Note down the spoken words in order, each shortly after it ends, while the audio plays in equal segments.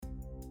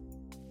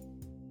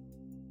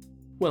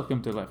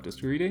Welcome to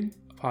Leftist Reading,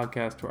 a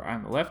podcast where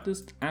I'm a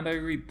leftist and I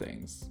read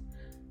things.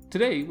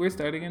 Today we're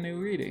starting a new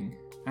reading,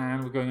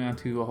 and we're going on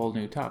to a whole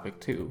new topic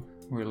too.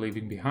 We're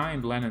leaving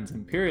behind Lenin's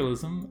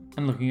imperialism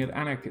and looking at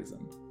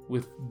anarchism,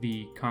 with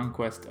the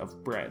conquest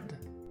of bread.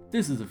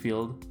 This is a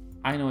field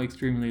I know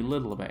extremely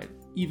little about,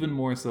 even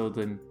more so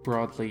than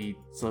broadly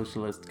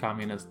socialist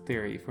communist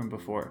theory from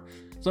before,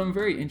 so I'm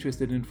very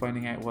interested in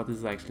finding out what this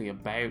is actually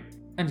about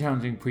and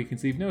challenging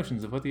preconceived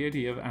notions of what the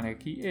idea of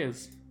anarchy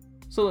is.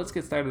 So let's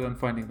get started on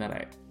finding that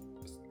out.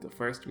 The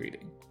first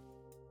reading.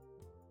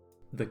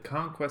 The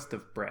Conquest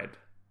of Bread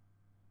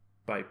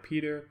by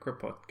Peter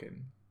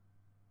Kropotkin.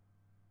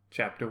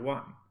 Chapter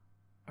 1.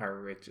 Our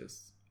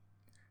Riches.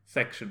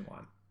 Section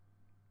 1.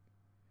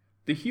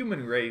 The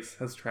human race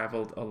has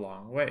traveled a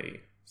long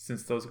way,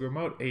 since those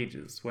remote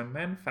ages when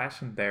men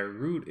fashioned their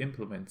rude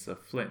implements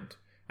of flint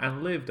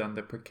and lived on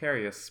the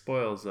precarious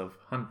spoils of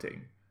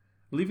hunting,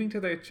 leaving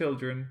to their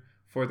children,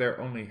 for their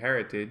only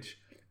heritage,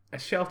 a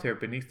shelter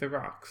beneath the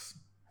rocks,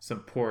 some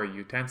poor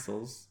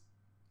utensils,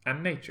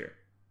 and nature,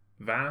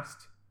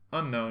 vast,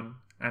 unknown,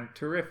 and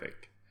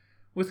terrific,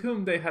 with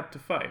whom they had to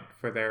fight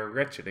for their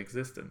wretched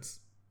existence.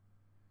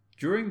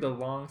 During the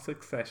long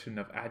succession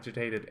of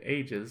agitated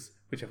ages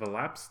which have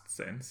elapsed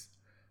since,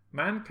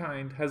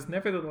 mankind has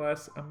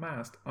nevertheless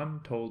amassed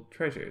untold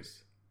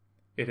treasures.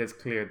 It has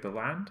cleared the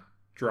land,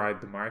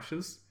 dried the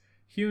marshes,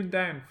 hewn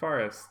down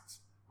forests,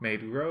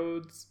 made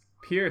roads,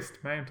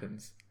 pierced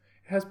mountains.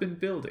 It has been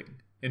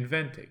building,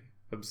 inventing,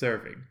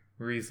 observing,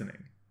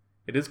 reasoning.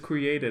 It has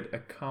created a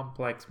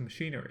complex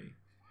machinery,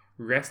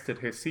 wrested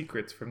her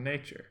secrets from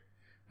nature,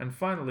 and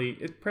finally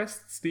it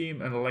pressed steam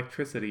and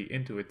electricity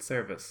into its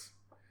service.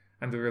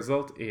 And the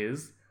result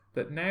is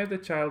that now the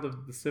child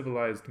of the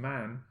civilized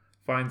man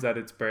finds at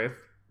its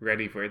birth,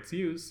 ready for its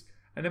use,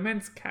 an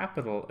immense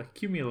capital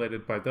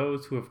accumulated by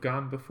those who have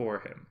gone before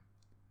him.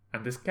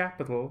 And this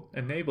capital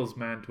enables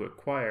man to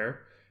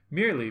acquire,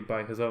 merely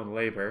by his own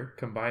labor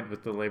combined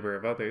with the labor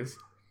of others,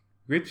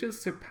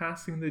 riches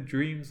surpassing the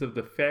dreams of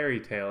the fairy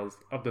tales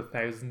of the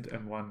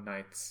 1001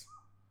 Nights.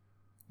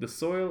 The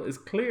soil is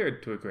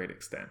cleared to a great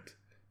extent,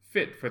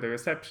 fit for the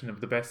reception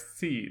of the best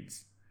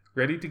seeds,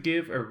 ready to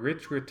give a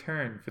rich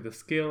return for the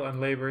skill and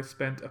labor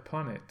spent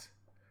upon it,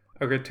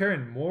 a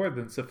return more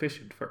than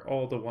sufficient for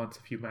all the wants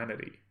of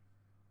humanity.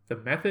 The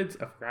methods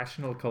of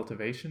rational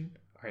cultivation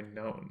are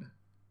known.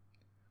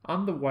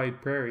 On the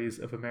wide prairies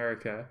of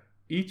America,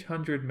 each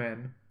 100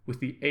 men, with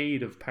the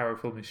aid of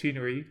powerful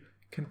machinery,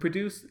 can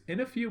produce in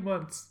a few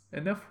months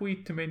enough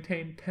wheat to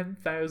maintain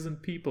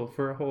 10,000 people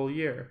for a whole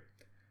year.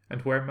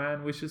 And where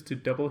man wishes to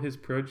double his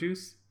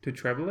produce, to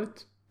treble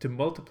it, to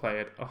multiply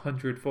it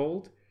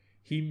 100-fold,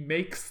 he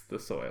makes the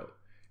soil,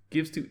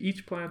 gives to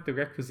each plant the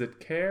requisite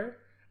care,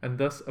 and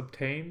thus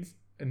obtains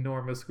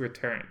enormous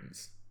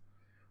returns.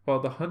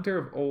 While the hunter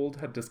of old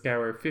had to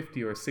scour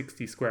 50 or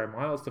 60 square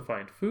miles to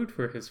find food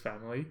for his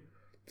family,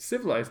 the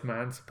civilized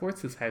man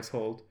supports his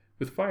household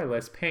with far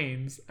less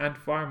pains and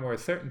far more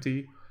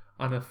certainty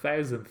on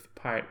 1,000th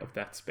part of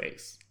that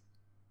space.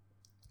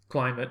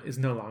 Climate is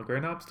no longer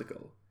an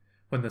obstacle.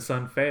 When the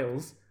sun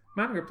fails,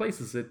 man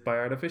replaces it by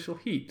artificial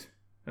heat,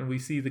 and we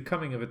see the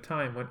coming of a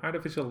time when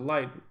artificial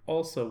light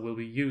also will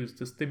be used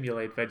to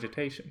stimulate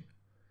vegetation.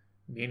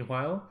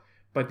 Meanwhile,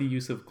 by the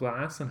use of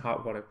glass and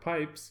hot water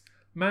pipes,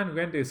 man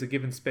renders a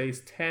given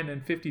space 10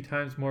 and 50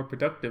 times more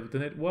productive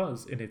than it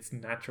was in its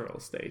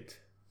natural state.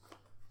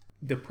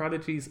 The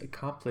prodigies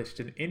accomplished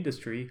in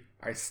industry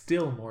are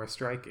still more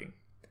striking.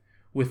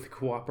 With the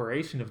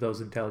cooperation of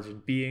those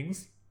intelligent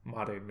beings,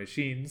 modern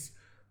machines,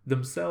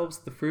 themselves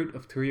the fruit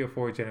of 3 or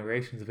 4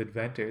 generations of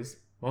inventors,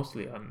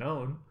 mostly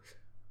unknown,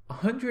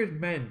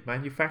 100 men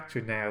manufacture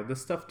now the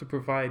stuff to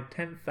provide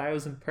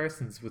 10,000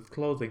 persons with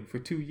clothing for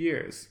 2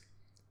 years.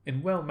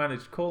 In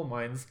well-managed coal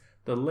mines,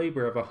 the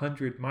labor of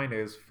 100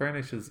 miners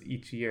furnishes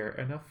each year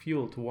enough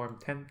fuel to warm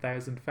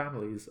 10,000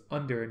 families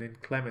under an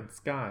inclement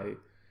sky,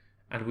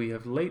 and we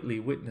have lately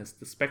witnessed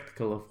the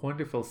spectacle of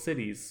wonderful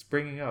cities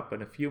springing up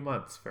in a few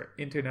months for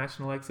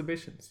international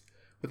exhibitions,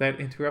 without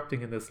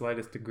interrupting in the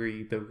slightest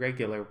degree the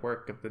regular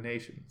work of the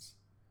nations.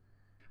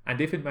 And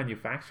if in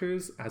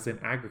manufactures, as in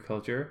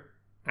agriculture,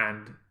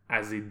 and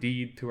as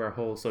indeed through our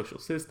whole social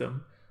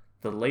system,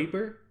 the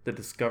labor, the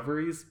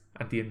discoveries,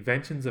 and the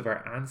inventions of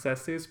our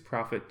ancestors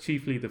profit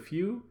chiefly the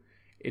few,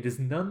 it is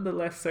none the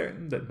less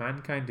certain that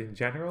mankind in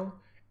general,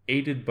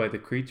 aided by the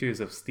creatures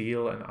of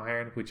steel and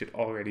iron which it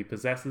already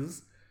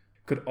possesses,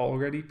 could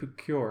already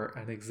procure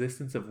an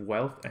existence of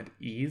wealth and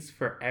ease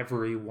for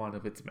every one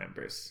of its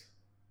members.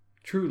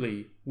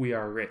 Truly, we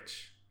are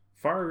rich,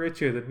 far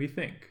richer than we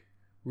think,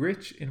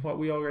 rich in what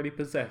we already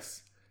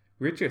possess,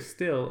 richer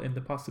still in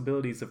the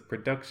possibilities of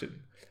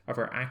production, of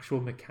our actual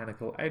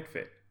mechanical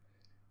outfit,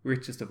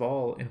 richest of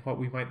all in what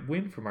we might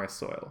win from our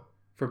soil,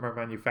 from our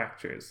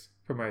manufactures,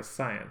 from our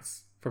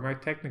science, from our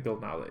technical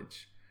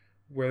knowledge,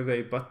 were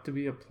they but to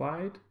be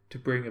applied to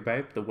bring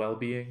about the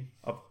well-being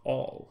of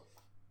all.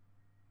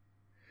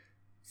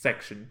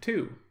 Section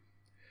 2.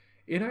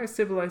 In our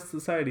civilized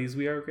societies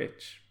we are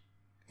rich.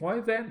 Why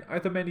then are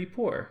the many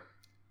poor?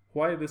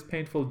 Why this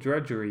painful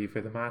drudgery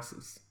for the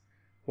masses?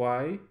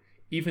 Why,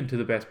 even to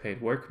the best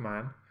paid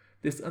workman,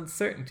 this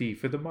uncertainty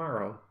for the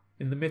morrow,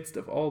 in the midst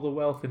of all the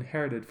wealth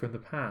inherited from the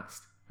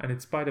past, and in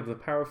spite of the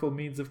powerful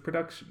means of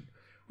production,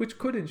 which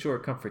could ensure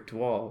comfort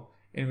to all,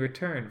 in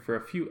return for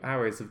a few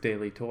hours of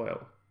daily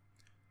toil?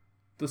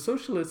 The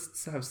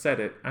socialists have said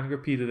it and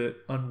repeated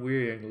it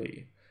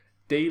unwearyingly.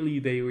 Daily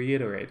they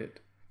reiterate it,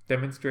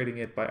 demonstrating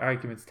it by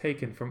arguments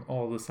taken from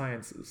all the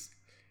sciences.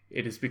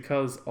 It is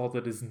because all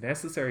that is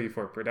necessary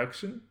for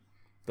production,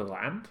 the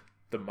land,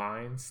 the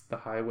mines, the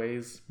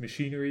highways,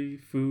 machinery,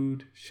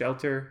 food,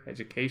 shelter,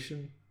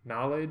 education,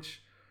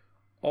 knowledge,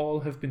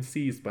 all have been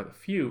seized by the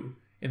few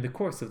in the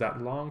course of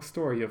that long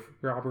story of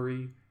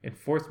robbery,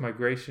 enforced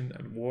migration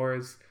and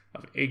wars,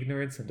 of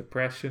ignorance and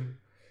oppression,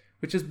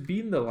 which has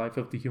been the life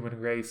of the human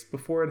race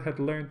before it had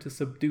learned to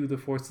subdue the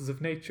forces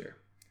of nature.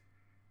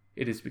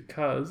 It is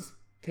because,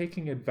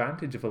 taking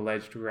advantage of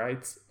alleged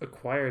rights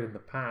acquired in the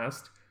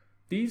past,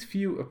 these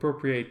few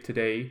appropriate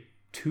today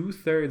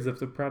 2/3 of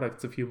the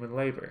products of human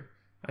labor,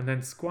 and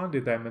then squander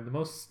them in the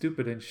most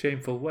stupid and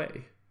shameful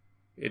way.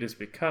 It is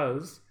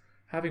because,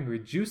 having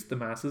reduced the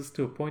masses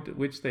to a point at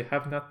which they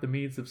have not the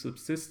means of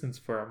subsistence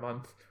for a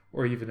month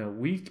or even a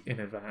week in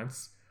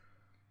advance,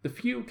 the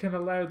few can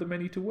allow the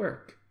many to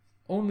work,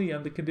 only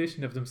on the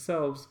condition of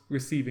themselves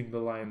receiving the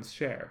lion's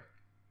share.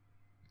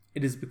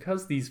 It is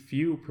because these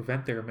few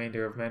prevent the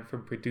remainder of men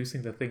from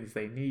producing the things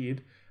they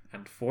need,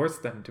 and force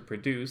them to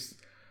produce,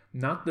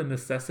 not the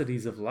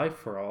necessities of life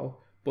for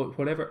all, but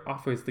whatever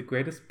offers the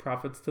greatest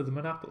profits to the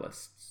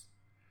monopolists.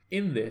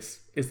 In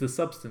this is the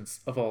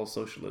substance of all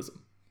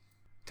socialism.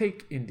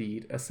 Take,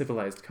 indeed, a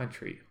civilized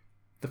country.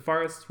 The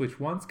forests which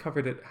once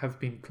covered it have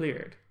been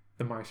cleared,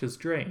 the marshes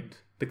drained,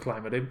 the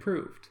climate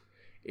improved.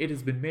 It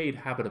has been made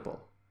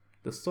habitable.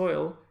 The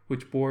soil,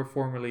 which bore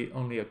formerly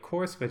only a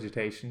coarse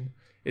vegetation,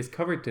 is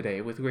covered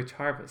today with rich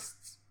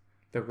harvests.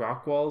 The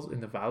rock walls in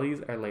the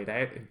valleys are laid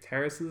out in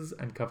terraces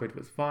and covered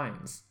with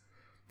vines.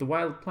 The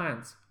wild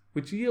plants,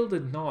 which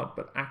yielded naught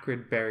but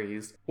acrid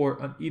berries or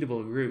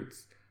uneatable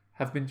roots,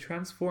 have been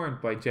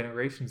transformed by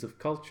generations of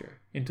culture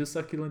into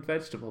succulent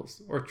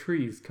vegetables or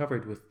trees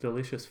covered with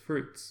delicious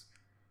fruits.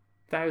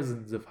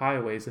 Thousands of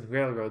highways and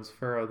railroads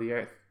furrow the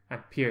earth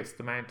and pierce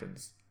the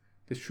mountains.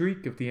 The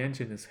shriek of the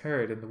engine is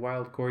heard in the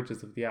wild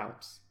gorges of the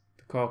Alps,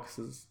 the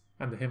Caucasus,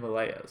 and the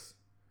Himalayas.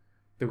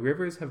 The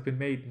rivers have been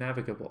made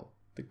navigable.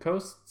 The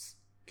coasts,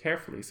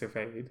 carefully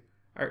surveyed,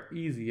 are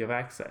easy of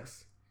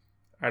access.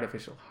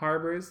 Artificial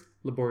harbours,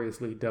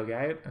 laboriously dug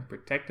out and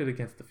protected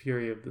against the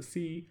fury of the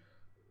sea,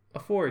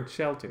 afford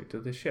shelter to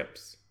the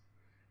ships.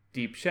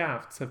 Deep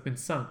shafts have been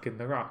sunk in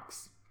the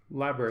rocks.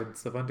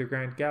 Labyrinths of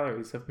underground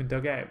galleries have been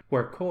dug out,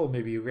 where coal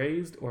may be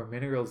raised or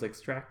minerals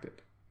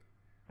extracted.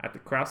 At the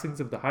crossings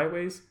of the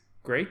highways,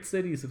 great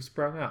cities have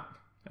sprung up,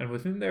 and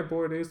within their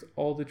borders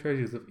all the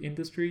treasures of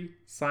industry,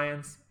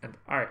 science, and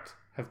art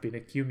have been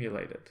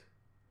accumulated.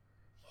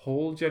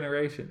 Whole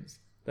generations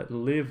that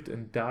lived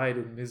and died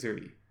in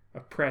misery,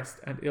 oppressed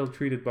and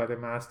ill-treated by their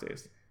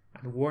masters,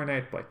 and worn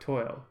out by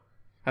toil,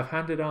 have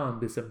handed on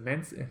this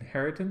immense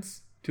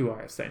inheritance to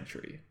our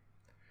century.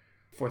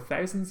 For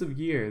thousands of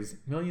years,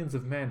 millions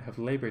of men have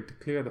labored to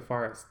clear the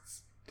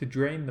forests, to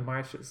drain the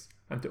marshes,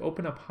 and to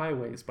open up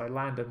highways by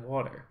land and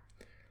water.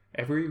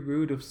 Every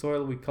rood of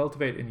soil we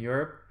cultivate in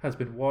Europe has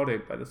been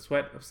watered by the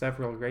sweat of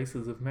several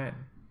races of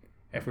men.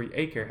 Every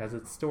acre has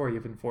its story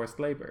of enforced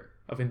labor,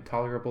 of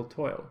intolerable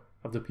toil,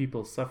 of the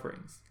people's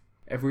sufferings.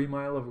 Every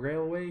mile of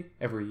railway,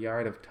 every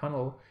yard of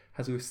tunnel,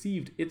 has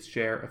received its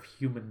share of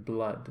human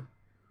blood.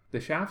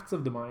 The shafts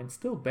of the mine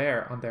still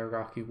bear on their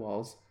rocky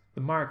walls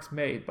the marks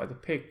made by the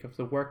pick of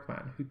the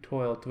workman who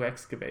toiled to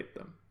excavate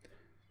them.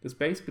 The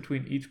space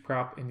between each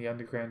prop in the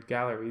underground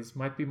galleries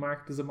might be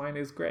marked as a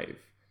miner's grave.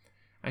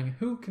 And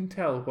who can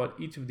tell what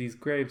each of these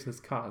graves has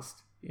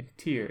cost, in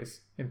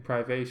tears, in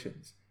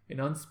privations, in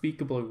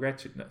unspeakable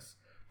wretchedness,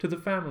 to the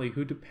family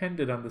who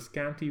depended on the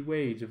scanty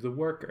wage of the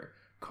worker,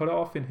 cut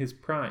off in his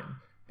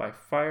prime by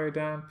fire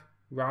damp,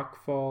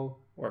 rockfall,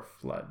 or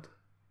flood.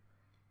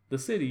 The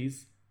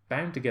cities,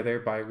 bound together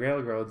by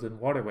railroads and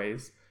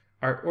waterways,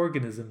 are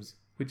organisms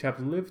which have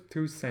lived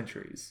through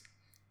centuries.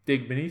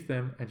 Dig beneath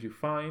them and you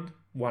find,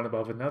 one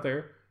above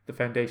another, the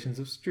foundations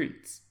of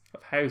streets,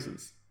 of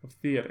houses, of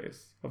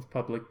theatres, of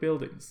public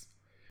buildings.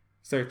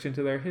 Search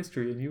into their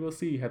history and you will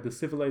see how the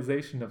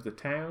civilization of the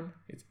town,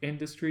 its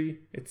industry,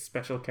 its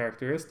special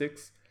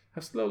characteristics,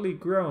 have slowly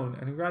grown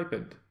and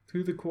ripened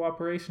through the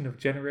cooperation of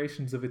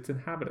generations of its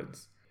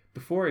inhabitants,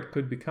 before it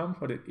could become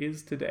what it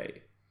is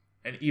today.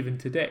 And even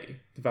today,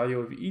 the value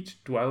of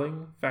each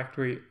dwelling,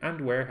 factory,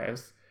 and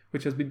warehouse,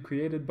 which has been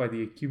created by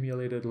the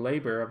accumulated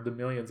labor of the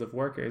millions of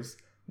workers,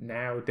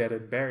 now dead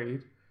and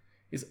buried,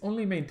 is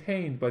only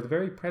maintained by the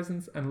very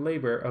presence and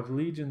labor of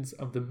legions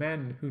of the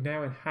men who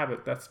now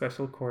inhabit that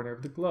special corner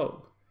of the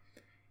globe.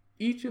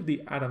 Each of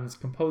the atoms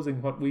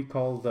composing what we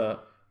call the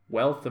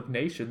wealth of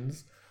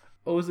nations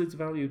owes its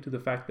value to the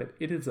fact that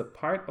it is a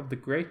part of the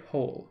great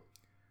whole.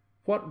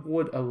 What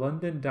would a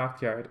London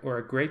dockyard or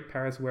a great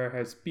Paris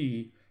warehouse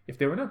be if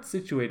they were not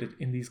situated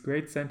in these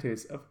great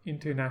centers of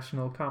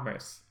international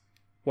commerce?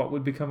 What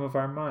would become of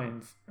our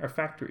mines, our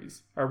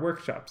factories, our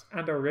workshops,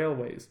 and our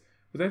railways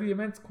without the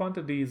immense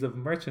quantities of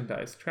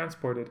merchandise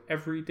transported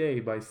every day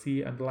by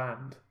sea and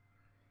land?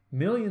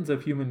 Millions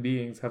of human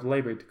beings have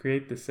labored to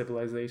create this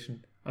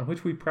civilization on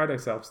which we pride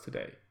ourselves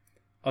today.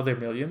 Other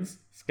millions,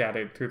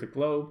 scattered through the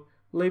globe,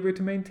 labor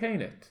to maintain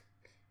it.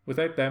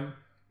 Without them,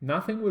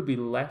 nothing would be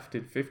left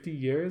in 50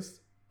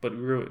 years but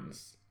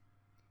ruins.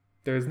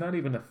 There is not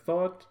even a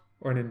thought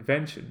or an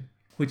invention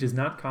which is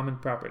not common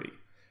property,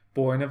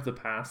 born of the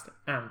past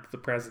and the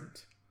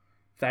present.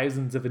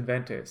 Thousands of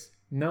inventors,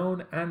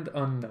 known and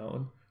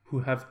unknown,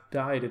 who have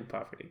died in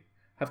poverty,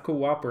 have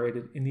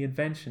cooperated in the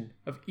invention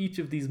of each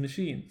of these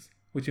machines,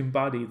 which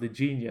embody the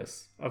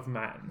genius of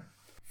man.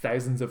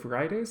 Thousands of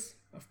writers,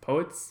 of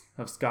poets,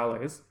 of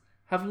scholars,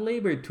 have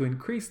labored to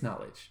increase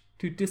knowledge,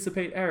 to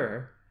dissipate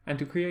error, and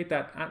to create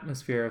that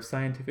atmosphere of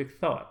scientific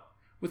thought,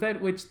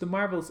 without which the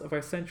marvels of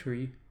our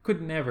century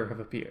could never have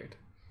appeared.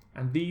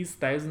 And these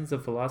thousands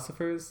of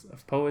philosophers,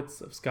 of poets,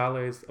 of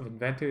scholars, of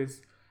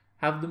inventors,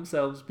 have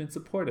themselves been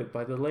supported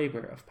by the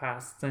labor of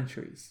past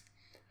centuries.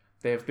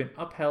 They have been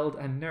upheld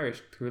and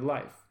nourished through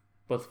life,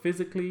 both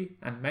physically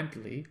and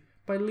mentally,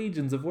 by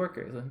legions of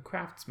workers and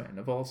craftsmen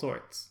of all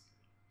sorts.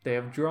 They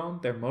have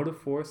drawn their motive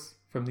force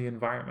from the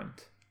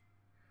environment.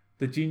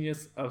 The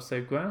genius of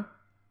Seguin,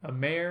 a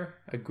Mayer,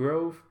 a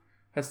Grove,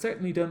 has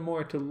certainly done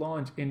more to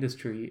launch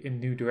industry in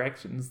new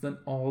directions than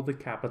all the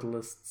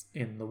capitalists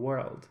in the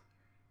world.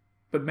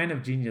 But men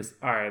of genius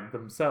are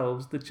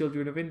themselves the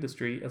children of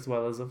industry as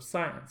well as of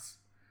science.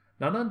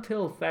 Not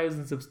until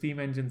thousands of steam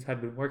engines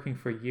had been working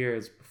for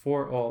years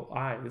before all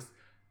eyes,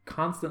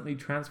 constantly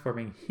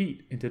transforming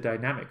heat into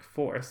dynamic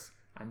force,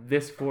 and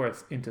this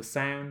force into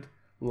sound,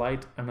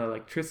 light, and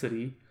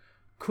electricity,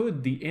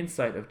 could the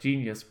insight of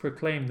genius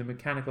proclaim the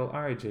mechanical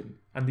origin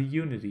and the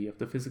unity of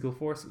the physical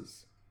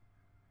forces.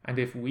 And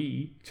if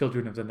we,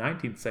 children of the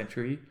 19th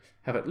century,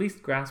 have at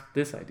least grasped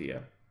this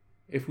idea,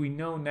 if we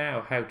know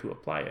now how to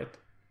apply it,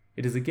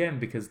 it is again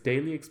because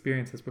daily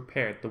experience has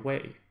prepared the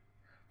way.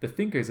 The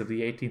thinkers of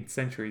the 18th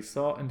century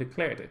saw and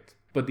declared it,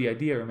 but the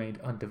idea remained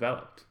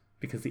undeveloped,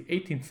 because the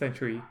 18th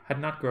century had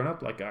not grown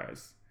up like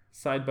ours,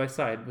 side by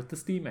side with the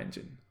steam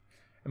engine.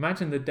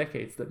 Imagine the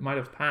decades that might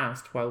have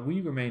passed while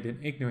we remained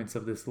in ignorance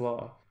of this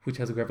law, which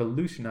has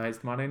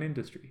revolutionized modern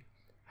industry.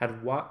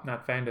 Had Watt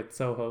not found at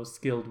Soho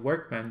skilled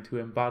workmen to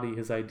embody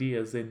his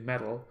ideas in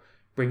metal,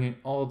 bringing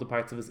all the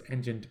parts of his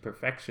engine to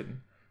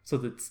perfection, so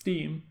that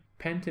steam,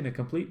 pent in a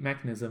complete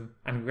mechanism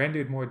and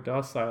rendered more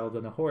docile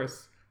than a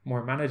horse,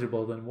 more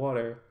manageable than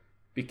water,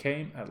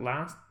 became at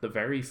last the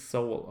very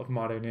soul of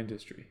modern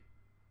industry.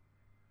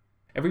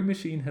 Every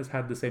machine has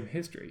had the same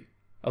history,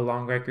 a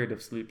long record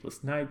of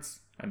sleepless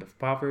nights and of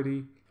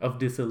poverty, of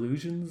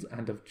disillusions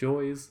and of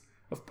joys,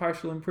 of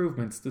partial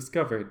improvements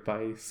discovered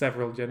by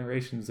several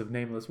generations of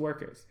nameless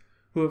workers,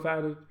 who have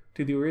added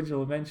to the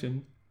original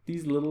invention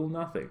these little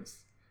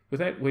nothings,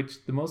 without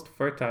which the most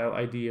fertile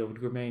idea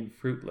would remain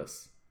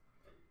fruitless.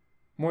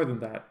 More than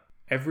that,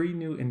 every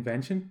new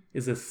invention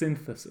is a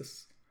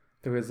synthesis,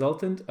 the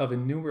resultant of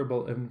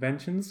innumerable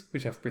inventions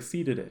which have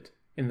preceded it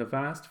in the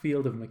vast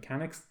field of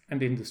mechanics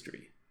and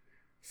industry.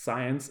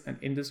 Science and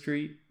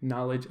industry,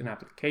 knowledge and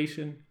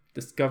application,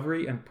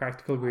 discovery and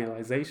practical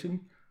realization,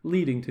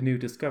 leading to new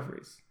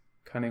discoveries.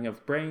 Cunning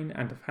of brain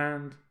and of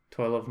hand,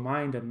 toil of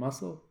mind and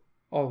muscle,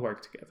 all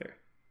work together.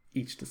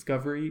 Each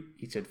discovery,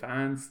 each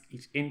advance,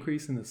 each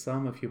increase in the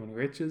sum of human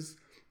riches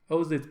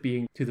owes its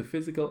being to the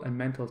physical and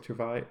mental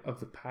travail of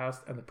the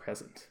past and the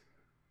present.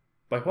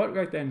 By what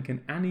right then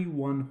can any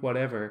one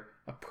whatever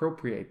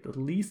appropriate the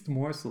least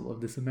morsel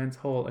of this immense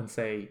whole and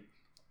say,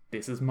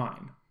 "This is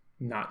mine,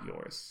 not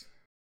yours"?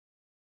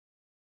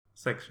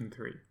 Section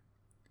 3.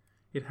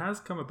 It has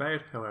come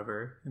about,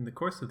 however, in the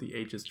course of the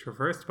ages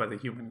traversed by the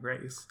human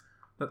race,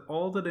 that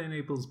all that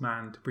enables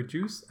man to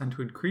produce and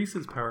to increase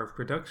his power of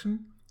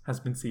production has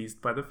been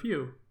seized by the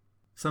few.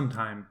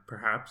 Sometime,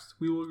 perhaps,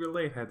 we will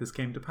relate how this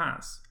came to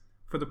pass.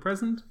 For the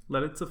present,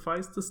 let it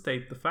suffice to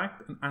state the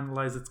fact and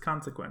analyze its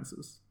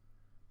consequences.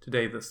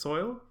 Today the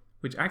soil,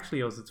 which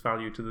actually owes its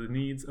value to the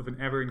needs of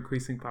an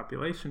ever-increasing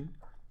population,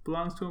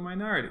 belongs to a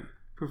minority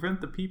who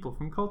prevent the people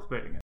from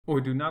cultivating it, or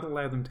do not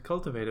allow them to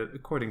cultivate it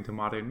according to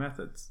modern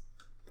methods.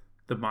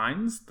 The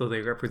mines, though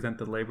they represent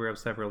the labor of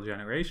several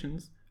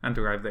generations, and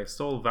derive their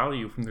sole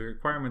value from the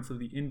requirements of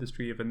the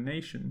industry of a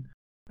nation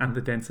and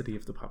the density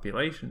of the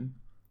population,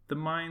 the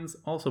mines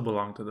also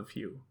belong to the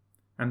few,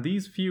 and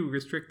these few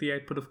restrict the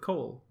output of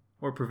coal,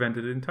 or prevent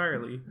it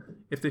entirely,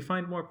 if they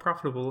find more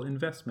profitable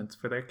investments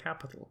for their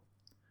capital.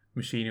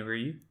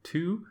 Machinery,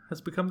 too,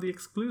 has become the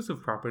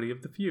exclusive property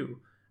of the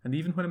few, and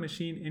even when a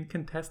machine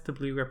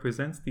incontestably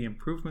represents the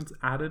improvements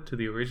added to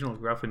the original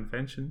rough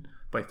invention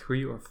by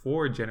 3 or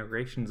 4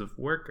 generations of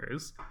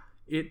workers,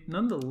 it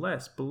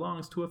nonetheless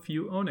belongs to a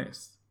few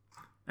owners.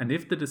 And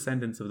if the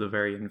descendants of the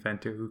very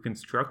inventor who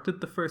constructed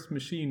the first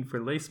machine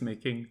for lace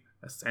making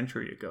a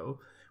century ago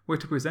were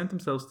to present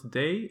themselves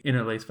today in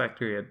a lace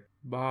factory at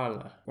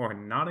Bâle or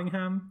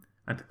Nottingham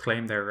and to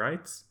claim their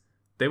rights,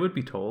 they would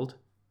be told,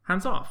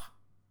 "Hands off.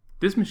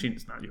 This machine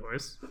is not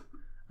yours."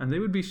 And they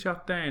would be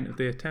shot down if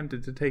they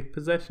attempted to take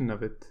possession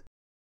of it.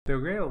 The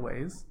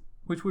railways,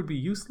 which would be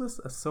useless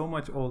as so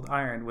much old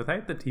iron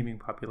without the teeming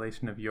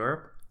population of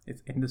Europe,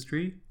 its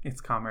industry,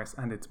 its commerce,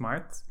 and its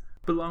marts,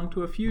 belong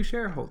to a few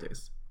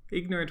shareholders,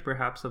 ignorant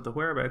perhaps of the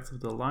whereabouts of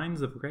the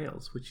lines of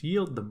rails which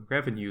yield them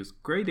revenues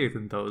greater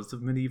than those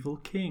of medieval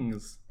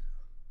kings.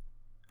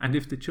 And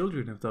if the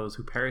children of those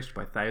who perished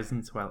by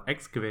thousands while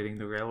excavating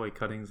the railway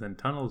cuttings and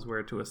tunnels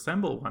were to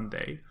assemble one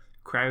day,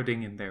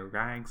 crowding in their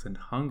rags and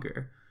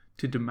hunger,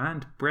 to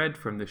demand bread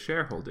from the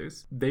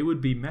shareholders, they would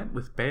be met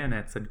with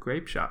bayonets and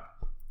grape shot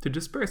to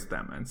disperse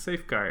them and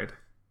safeguard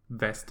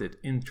vested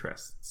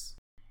interests.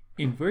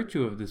 In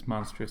virtue of this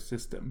monstrous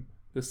system,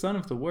 the son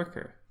of the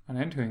worker, on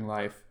entering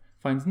life,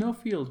 finds no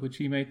field which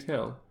he may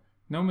till,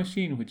 no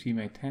machine which he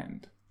may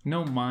tend,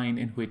 no mine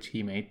in which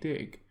he may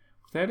dig,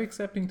 without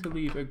accepting to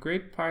leave a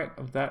great part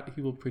of that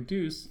he will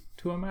produce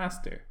to a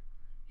master.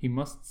 He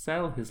must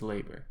sell his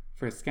labour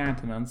for a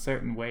scant and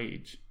uncertain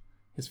wage.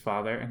 His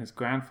father and his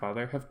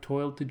grandfather have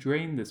toiled to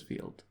drain this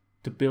field,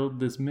 to build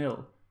this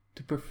mill,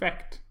 to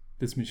perfect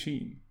this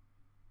machine.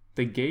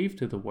 They gave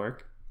to the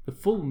work the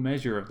full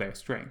measure of their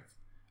strength,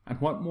 and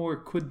what more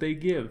could they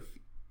give?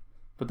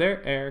 But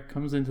their heir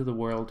comes into the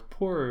world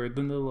poorer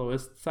than the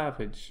lowest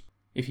savage.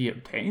 If he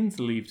obtains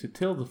leave to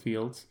till the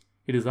fields,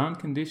 it is on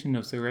condition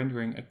of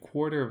surrendering a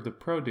quarter of the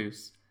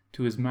produce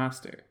to his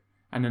master,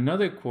 and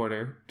another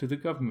quarter to the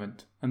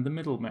government and the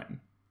middlemen.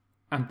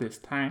 And this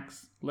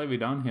tax,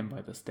 levied on him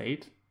by the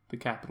state, the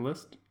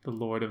capitalist, the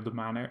lord of the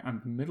manor,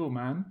 and the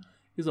middleman,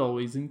 is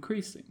always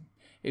increasing.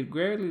 It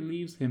rarely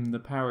leaves him the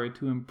power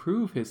to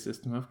improve his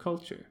system of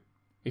culture.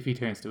 If he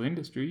turns to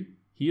industry,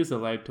 he is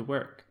allowed to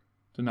work,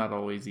 though not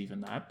always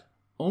even that,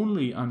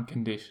 only on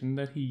condition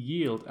that he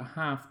yield a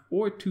half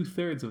or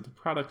 2/3 of the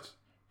product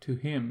to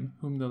him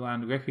whom the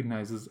land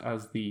recognizes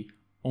as the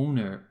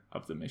owner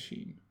of the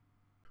machine.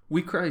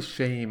 We cry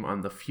shame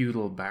on the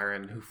feudal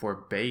baron who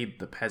forbade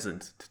the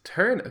peasant to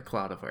turn a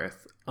clod of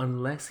earth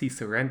unless he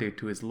surrendered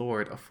to his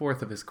lord a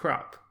fourth of his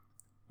crop.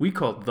 We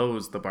called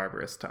those the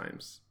barbarous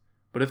times.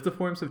 But if the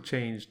forms have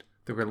changed,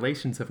 the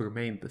relations have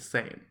remained the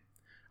same,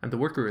 and the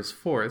worker is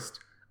forced,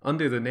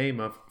 under the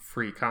name of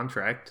free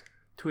contract,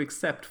 to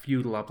accept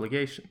feudal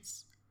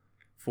obligations.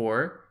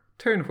 For,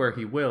 turn where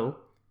he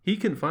will, he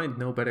can find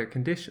no better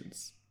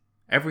conditions.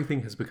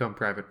 Everything has become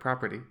private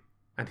property,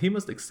 and he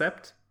must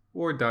accept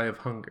or die of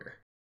hunger.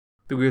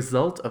 The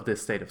result of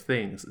this state of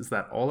things is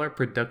that all our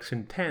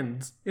production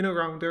tends in a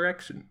wrong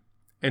direction.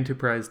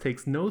 Enterprise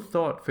takes no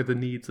thought for the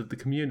needs of the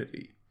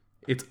community.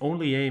 Its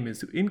only aim is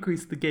to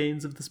increase the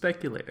gains of the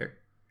speculator.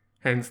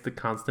 Hence the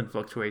constant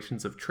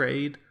fluctuations of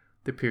trade,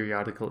 the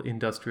periodical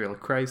industrial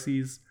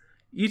crises,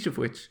 each of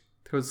which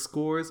throws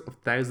scores of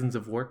thousands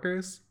of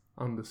workers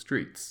on the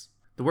streets.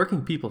 The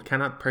working people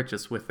cannot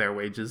purchase with their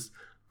wages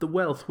the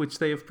wealth which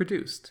they have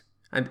produced,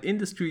 and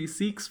industry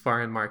seeks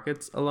foreign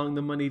markets along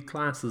the moneyed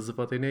classes of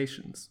other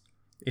nations.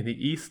 In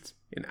the East,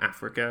 in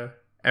Africa,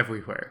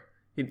 everywhere.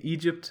 In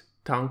Egypt,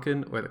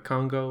 Tonkin, or the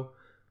Congo,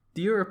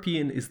 the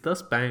European is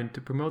thus bound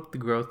to promote the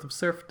growth of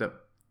serfdom,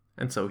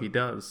 and so he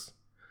does.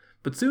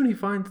 But soon he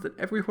finds that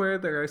everywhere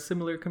there are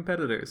similar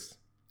competitors.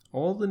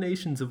 All the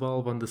nations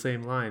evolve on the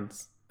same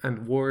lines,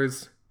 and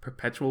wars,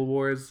 perpetual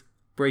wars,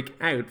 break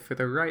out for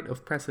the right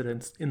of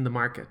precedence in the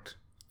market.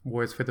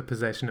 Wars for the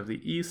possession of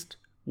the East,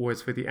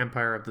 wars for the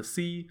empire of the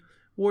sea,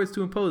 wars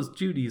to impose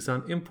duties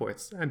on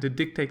imports and to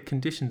dictate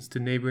conditions to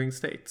neighboring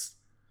states.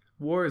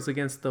 Wars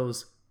against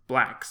those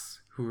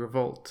blacks who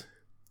revolt.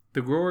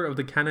 The roar of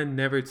the cannon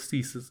never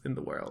ceases in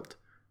the world.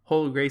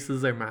 Whole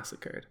races are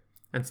massacred,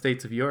 and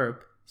states of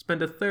Europe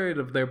spend 1/3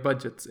 of their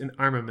budgets in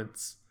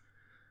armaments.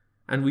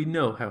 And we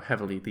know how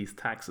heavily these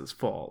taxes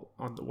fall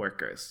on the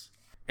workers.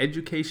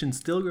 Education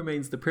still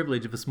remains the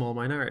privilege of a small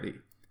minority,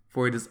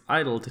 for it is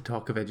idle to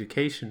talk of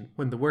education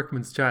when the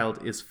workman's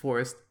child is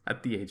forced,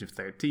 at the age of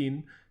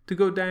 13, to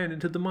go down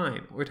into the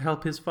mine or to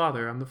help his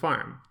father on the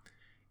farm.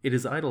 It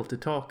is idle to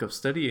talk of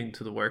studying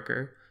to the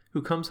worker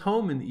who comes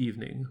home in the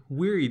evening,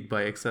 wearied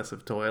by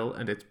excessive toil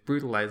and its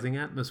brutalizing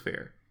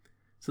atmosphere.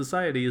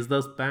 Society is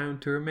thus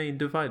bound to remain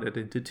divided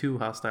into two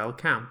hostile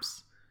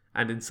camps,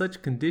 and in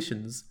such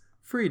conditions,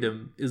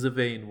 freedom is a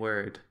vain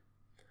word.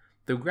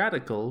 The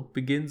radical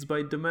begins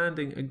by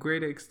demanding a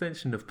greater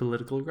extension of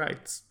political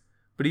rights,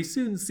 but he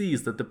soon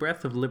sees that the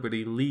breath of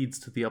liberty leads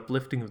to the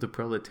uplifting of the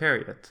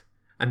proletariat,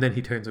 and then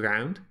he turns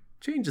around,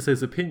 changes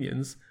his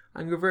opinions,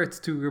 and reverts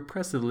to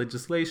repressive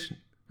legislation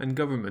and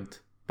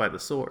government by the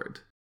sword.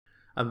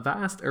 A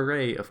vast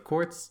array of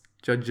courts,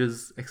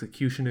 judges,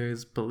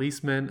 executioners,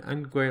 policemen,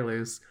 and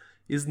gaolers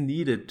is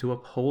needed to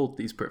uphold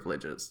these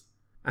privileges,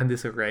 and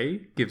this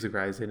array gives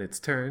rise in its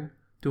turn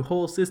to a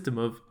whole system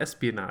of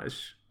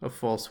espionage, of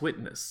false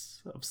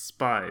witness, of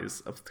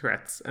spies, of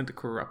threats, and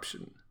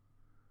corruption.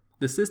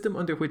 The system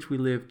under which we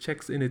live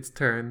checks in its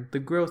turn the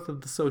growth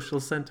of the social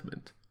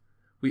sentiment.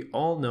 We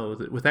all know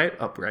that without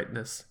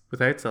uprightness,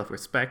 without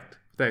self-respect,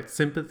 without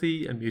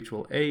sympathy and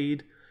mutual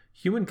aid,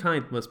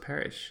 humankind must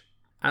perish,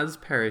 as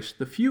perish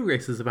the few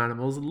races of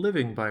animals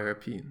living by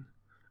rapine,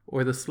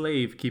 or the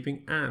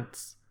slave-keeping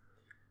ants.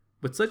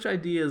 But such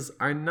ideas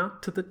are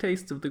not to the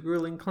taste of the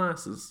ruling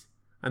classes,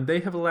 and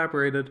they have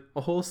elaborated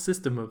a whole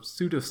system of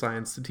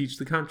pseudoscience to teach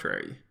the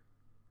contrary.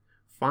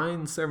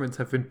 Fine sermons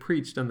have been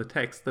preached on the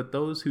text that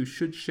those who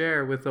should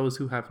share with those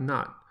who have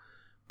not,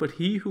 but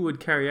he who would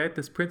carry out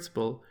this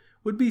principle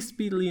would be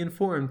speedily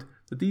informed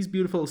that these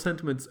beautiful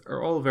sentiments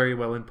are all very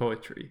well in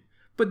poetry,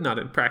 but not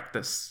in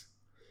practice.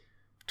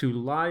 To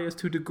lie is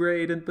to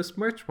degrade and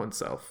besmirch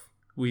oneself,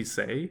 we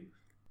say,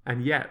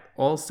 and yet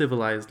all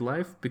civilized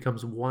life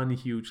becomes one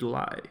huge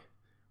lie.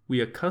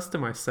 We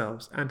accustom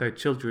ourselves and our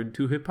children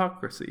to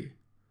hypocrisy,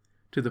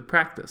 to the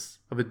practice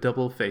of a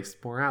double-faced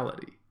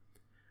morality.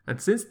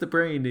 And since the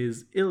brain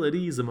is ill at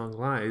ease among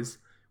lies,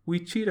 we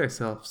cheat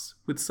ourselves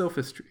with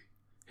sophistry.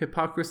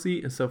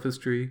 Hypocrisy and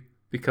sophistry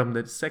become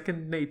the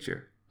second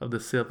nature of the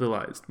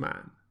civilized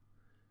man.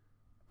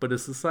 But a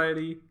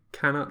society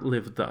cannot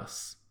live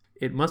thus.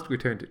 It must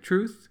return to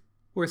truth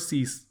or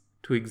cease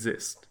to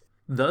exist.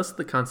 Thus,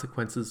 the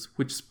consequences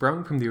which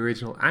sprung from the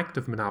original act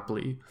of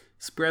monopoly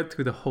spread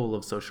through the whole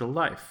of social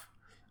life.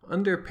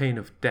 Under pain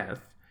of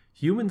death,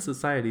 human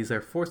societies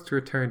are forced to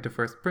return to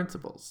first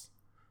principles.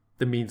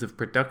 The means of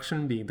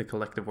production being the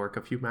collective work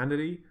of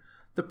humanity,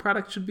 the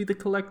product should be the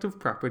collective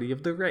property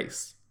of the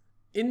race.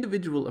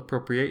 Individual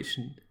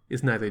appropriation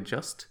is neither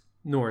just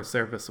nor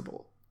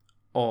serviceable.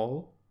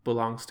 All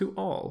belongs to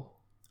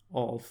all.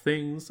 All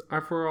things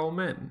are for all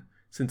men,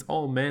 since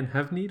all men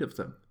have need of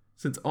them,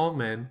 since all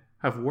men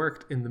have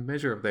worked in the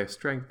measure of their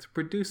strength to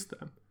produce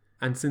them,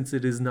 and since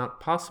it is not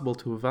possible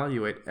to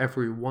evaluate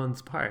every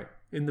one's part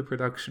in the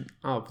production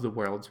of the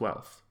world's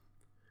wealth.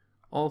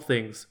 All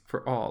things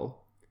for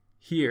all.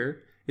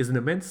 Here is an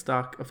immense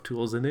stock of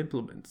tools and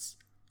implements.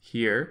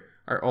 Here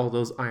are all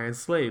those iron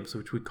slaves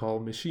which we call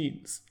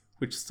machines,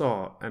 which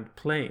saw and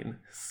plane,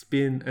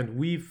 spin and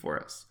weave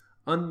for us,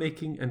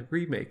 unmaking and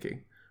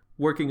remaking,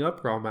 working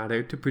up raw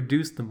matter to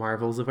produce the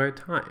marvels of our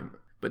time.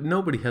 But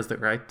nobody has the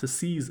right to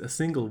seize a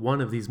single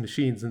one of these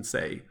machines and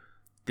say,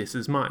 "This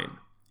is mine.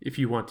 If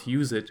you want to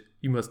use it,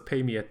 you must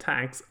pay me a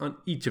tax on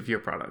each of your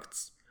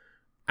products."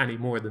 Any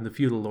more than the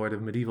feudal lord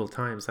of medieval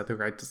times had the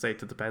right to say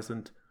to the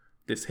peasant,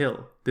 "This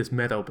hill, this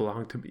meadow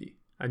belong to me,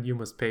 and you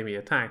must pay me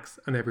a tax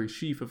on every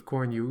sheaf of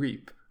corn you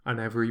reap, on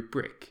every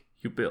brick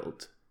you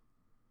build."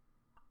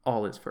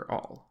 All is for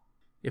all.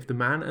 If the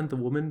man and the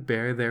woman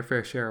bear their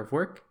fair share of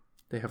work,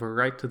 they have a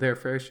right to their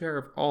fair share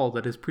of all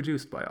that is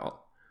produced by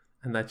all,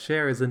 and that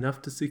share is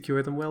enough to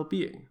secure them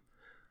well-being.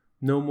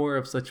 No more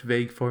of such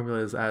vague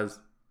formulas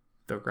as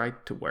 "the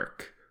right to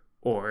work,"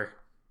 or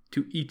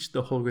 "to each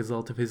the whole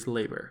result of his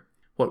labor."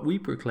 What we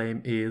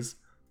proclaim is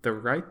the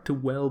right to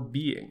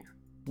well-being.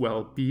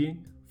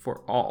 Well-being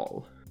for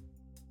all.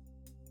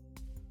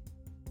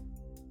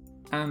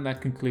 And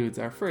that concludes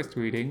our first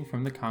reading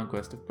from The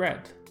Conquest of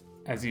Bread.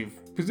 As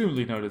you've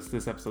presumably noticed,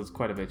 this episode's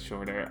quite a bit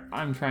shorter.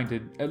 I'm trying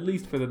to, at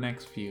least for the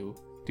next few,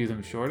 do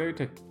them shorter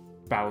to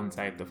balance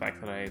out the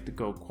fact that I had to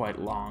go quite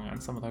long on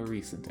some of the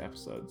recent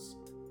episodes.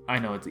 I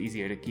know it's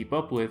easier to keep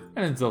up with,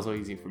 and it's also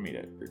easier for me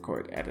to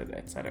record, edit,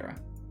 etc.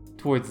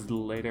 Towards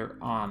later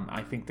on,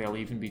 I think there'll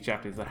even be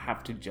chapters that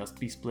have to just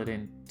be split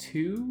in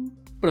two,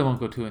 but I won't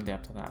go too in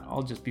depth on that.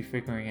 I'll just be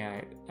figuring it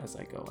out as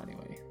I go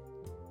anyway.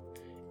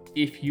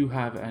 If you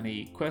have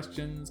any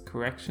questions,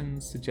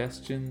 corrections,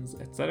 suggestions,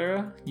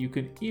 etc., you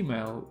can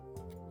email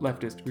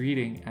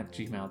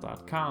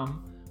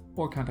leftistreading@gmail.com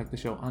or contact the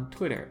show on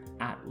Twitter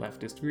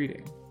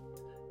 @leftistreading.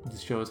 The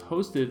show is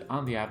hosted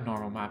on the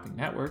Abnormal Mapping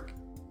Network.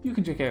 You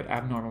can check out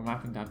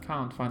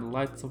abnormalmapping.com to find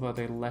lots of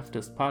other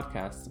leftist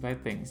podcasts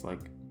about things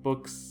like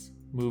books,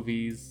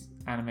 movies,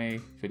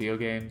 anime, video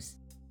games.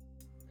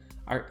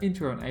 Our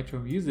intro and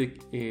outro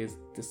music is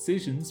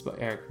Decisions by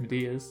Eric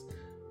Medias.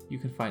 You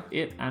can find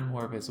it and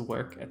more of his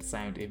work at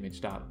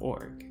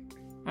soundimage.org.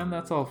 And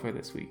that's all for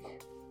this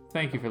week.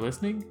 Thank you for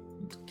listening,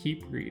 and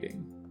keep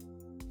reading.